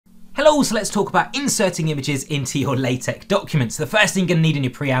Hello, so let's talk about inserting images into your LaTeX documents. The first thing you're going to need in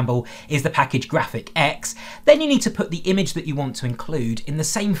your preamble is the package graphicx. Then you need to put the image that you want to include in the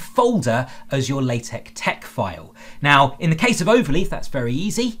same folder as your LaTeX tech file. Now, in the case of Overleaf, that's very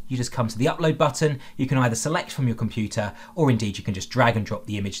easy. You just come to the upload button. You can either select from your computer, or indeed you can just drag and drop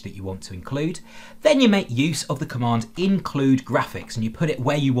the image that you want to include. Then you make use of the command includegraphics, and you put it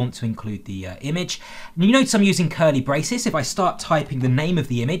where you want to include the image. And you notice I'm using curly braces. If I start typing the name of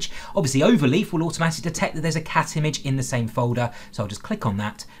the image, obviously Overleaf will automatically detect that there's a cat image in the same folder, so I'll just click on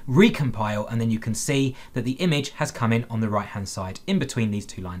that, recompile, and then you can see that the image has come in on the right hand side in between these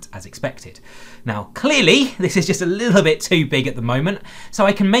two lines as expected. Now clearly this is just a little bit too big at the moment, so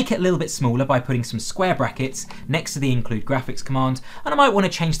I can make it a little bit smaller by putting some square brackets next to the include graphics command, and I might want to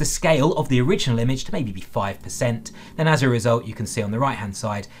change the scale of the original image to maybe be 5%. Then as a result you can see on the right hand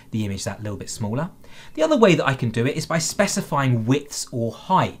side the image that little bit smaller. The other way that I can do it is by specifying widths or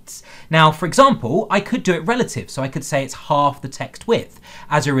heights. Now, for example, I could do it relative, so I could say it's half the text width.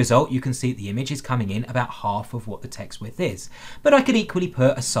 As a result, you can see the image is coming in about half of what the text width is. But I could equally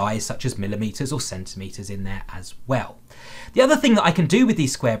put a size such as millimeters or centimeters in there as well. The other thing that I can do with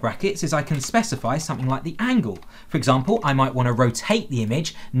these square brackets is I can specify something like the angle. For example, I might want to rotate the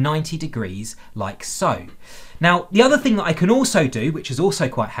image 90 degrees like so. Now, the other thing that I can also do, which is also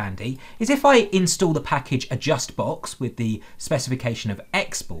quite handy, is if I install the package adjustbox with the specification of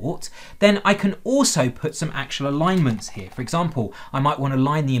export, then I can also put some actual alignments here. For example, I might want to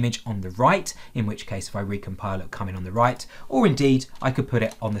align the image on the right, in which case if I recompile it'll come in on the right, or indeed I could put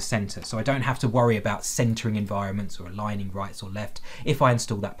it on the center, so I don't have to worry about centering environments or aligning rights or left if I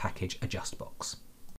install that package adjustbox.